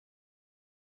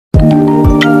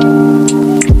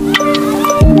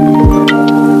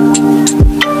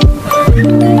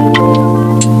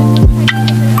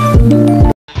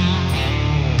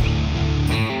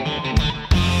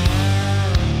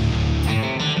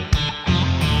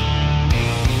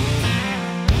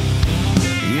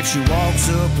She walks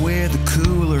up with a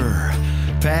cooler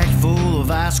packed full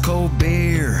of ice cold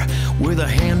beer, with a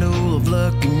handle of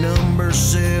lucky number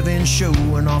 7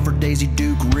 showing off her Daisy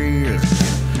Duke rear,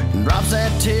 and drops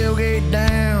that tailgate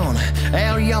down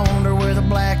out yonder where the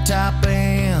blacktop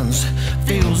ends.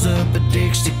 Fills up a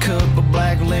Dixie cup of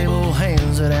Black Label,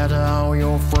 hands it out to all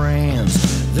your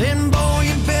friends. Then boy,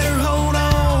 you better hold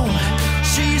on,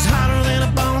 she's hotter than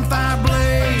a bonfire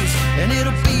blaze, and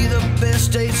it'll be the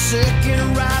best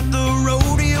 8-second ride the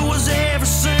rodeo was ever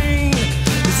seen.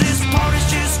 'Cause this party's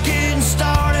just getting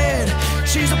started,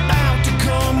 she's about to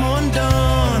come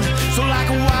undone. So like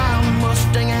a wild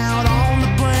Mustang out on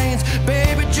the plains,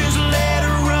 baby, just let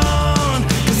her run.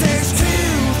 'Cause there's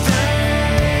 2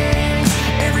 things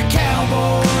every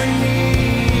cowboy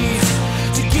needs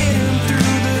to get him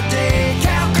through the day: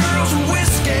 cowgirls and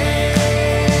whiskey.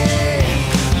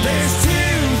 There's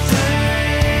 2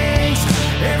 things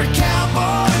every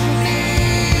cowboy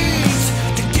needs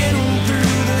to get him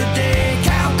through the day: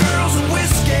 cowgirls and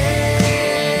whiskey.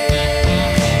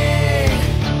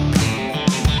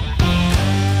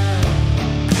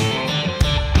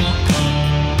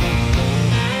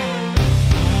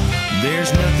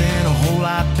 There's nothing a whole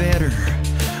lot better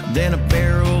than a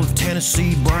barrel of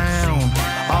Tennessee Brown,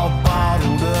 all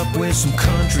bottled up with some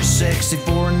country sexy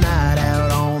for a night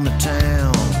out on the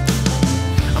town.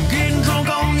 I'm getting drunk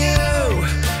on you,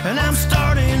 and I'm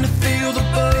starting to feel the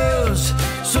buzz.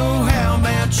 So how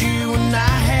about you and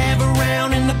I have a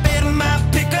round in the bed of my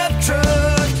pickup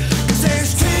truck? 'Cause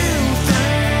there's 2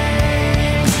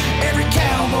 things every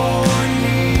cowboy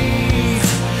needs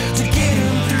to get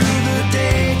him through the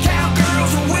day: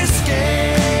 cowgirls and whiskey.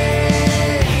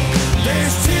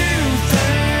 There's 2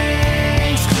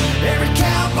 things every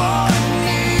cowboy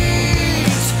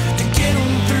needs to get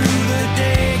him through the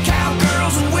day: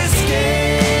 cowgirls and whiskey.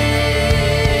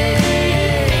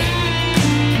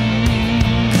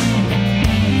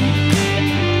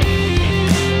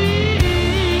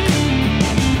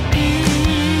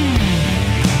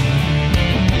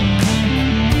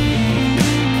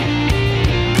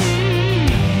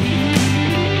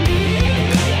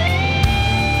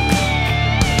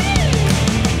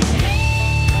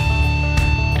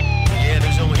 Yeah,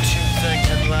 there's only 2 things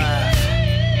in life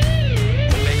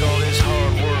that make all this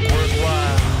hard work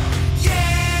worthwhile.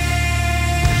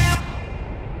 Yeah!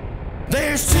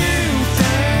 There's 2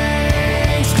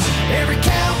 things every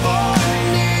cowboy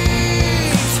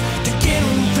needs to get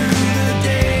him through the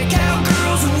day: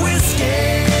 cowgirls and whiskey.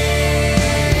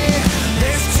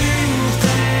 There's 2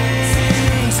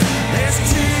 things. There's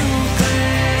 2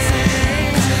 things.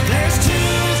 There's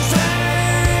 2 things: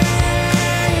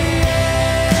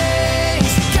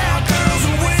 cowgirls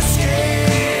and whiskey.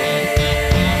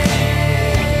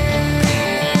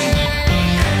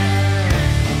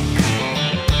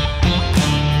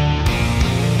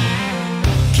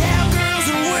 Cowgirls and whiskey. Cowgirls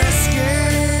and whiskey.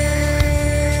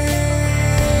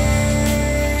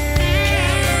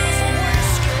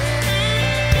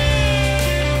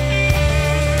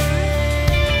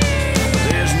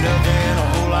 There's nothing a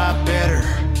whole lot better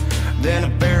than a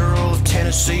barrel of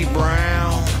Tennessee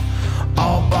Brown,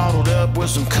 all bottled up with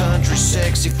some country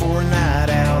sexy for a night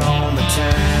out on the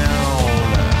town.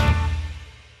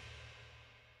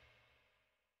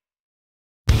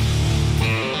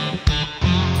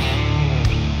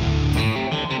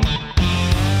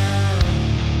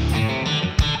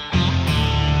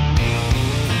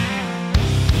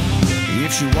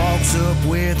 If she walks up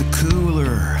with a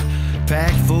cooler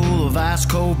packed full of ice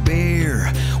cold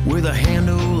beer, with a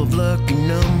handle of lucky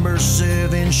number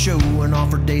 7 showing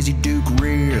off her Daisy Duke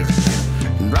rear,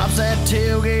 and drops that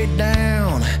tailgate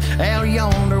down out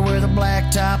yonder where the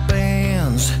blacktop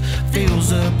ends.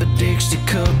 Fills up a Dixie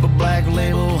cup of Black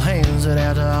Label, hands it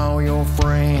out to all your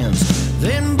friends.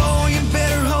 Then boy, you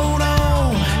better hold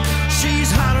on,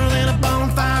 she's hotter than a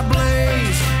bonfire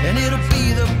blaze, and it'll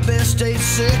be the best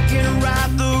 8-second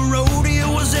ride the rodeo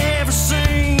was ever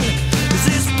seen. 'Cause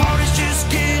this party's just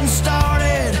getting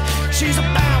started, she's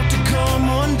about to come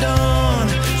undone.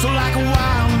 So like a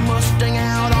wild Mustang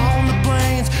out on the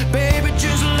plains, baby,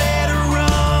 just let her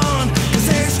run. 'Cause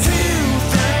there's 2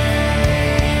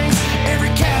 things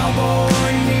every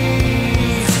cowboy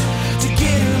needs to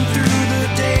get him through the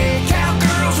day: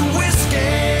 cowgirls and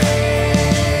whiskey.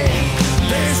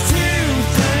 There's 2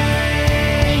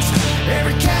 things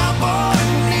every cowboy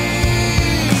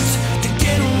needs to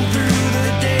get him through the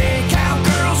day: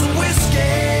 cowgirls and whiskey.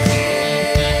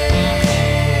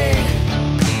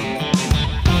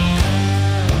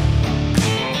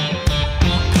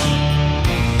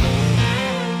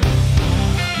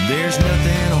 There's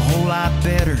nothing a whole lot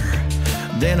better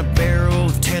than a barrel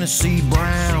of Tennessee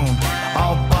brown,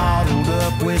 all bottled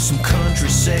up with some country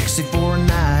sexy for a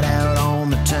night out on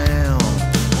the town.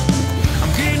 I'm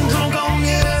getting drunk on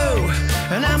you,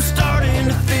 and I'm starting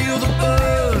to feel the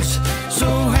buzz. So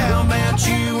how about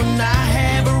you and I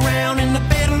have a round in the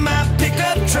bed of my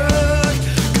pickup truck?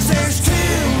 'Cause there's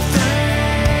two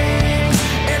things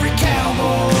every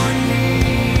cowboy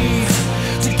needs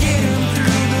to get him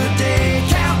through the day: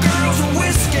 cowgirls and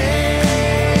whiskey.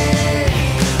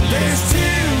 There's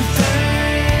two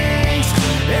things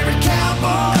every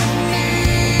cowboy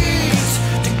needs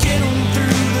to get him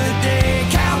through the day: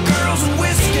 cowgirls and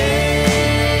whiskey.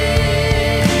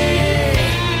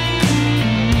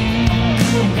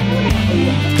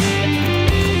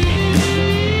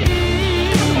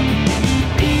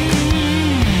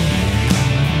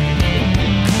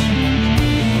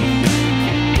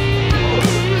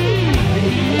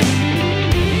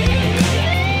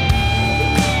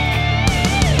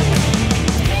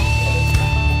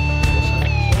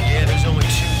 Yeah, there's only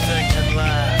two things in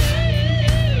life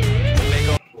that make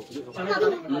all